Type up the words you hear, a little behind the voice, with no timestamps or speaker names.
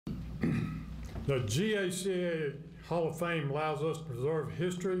The GACA Hall of Fame allows us to preserve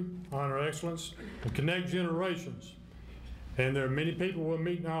history, honor excellence, and connect generations. And there are many people we'll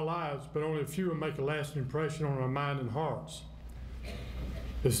meet in our lives, but only a few will make a lasting impression on our mind and hearts.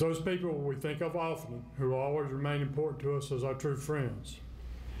 It's those people we think of often who will always remain important to us as our true friends.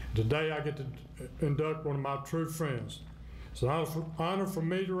 Today I get to induct one of my true friends. It's an honor for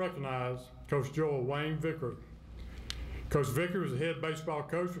me to recognize Coach Joel Wayne Vickery. Coach Vickery was the head baseball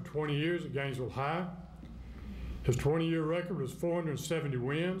coach for 20 years at Gainesville High. His 20-year record was 470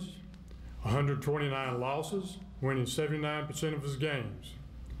 wins, 129 losses, winning 79% of his games,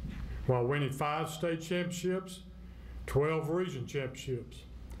 while winning 5 state championships, 12 region championships.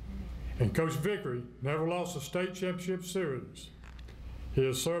 And Coach Vickery never lost a state championship series. He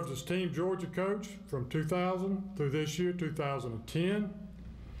has served as team Georgia coach from 2000 through this year, 2010, and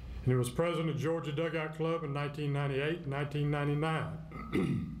he was president of Georgia Dugout Club in 1998 and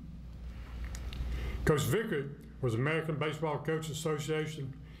 1999. Coach Vickery was American Baseball Coaches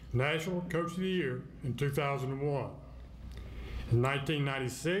Association National Coach of the Year in 2001. In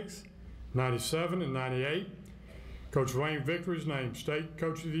 1996, 97, and 98, Coach Wayne Vickery was named State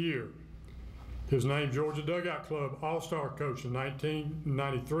Coach of the Year. He was named Georgia Dugout Club All-Star Coach in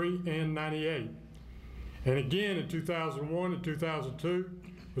 1993 and 98. And again in 2001 and 2002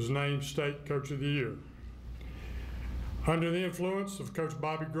 was named State Coach of the Year. Under the influence of Coach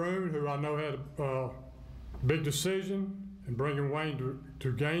Bobby Groom, who I know had a big decision in bringing Wayne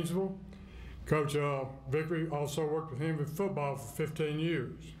to Gainesville, Coach Vickery also worked with him in football for 15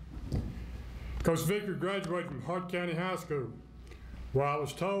 years. Coach Vickery graduated from Hart County High School, where I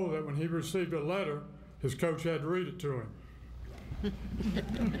was told that when he received a letter, his coach had to read it to him.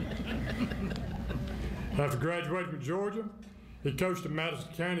 After graduating from Georgia, he coached at Madison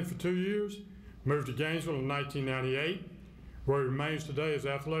County for 2 years, moved to Gainesville in 1998, where he remains today as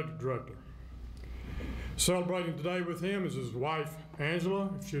athletic director. Celebrating today with him is his wife, Angela,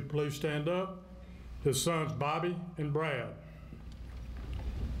 if she'd please stand up, his sons, Bobby and Brad.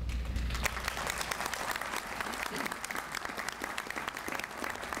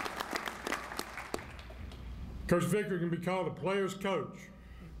 Coach Vickery can be called a player's coach.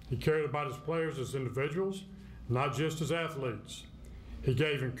 He cared about his players as individuals, not just as athletes. He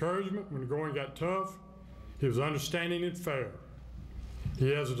gave encouragement when the going got tough. He was understanding and fair. He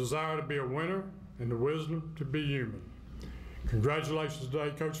has a desire to be a winner and the wisdom to be human. Congratulations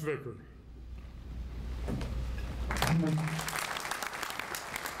today, Coach Vickery.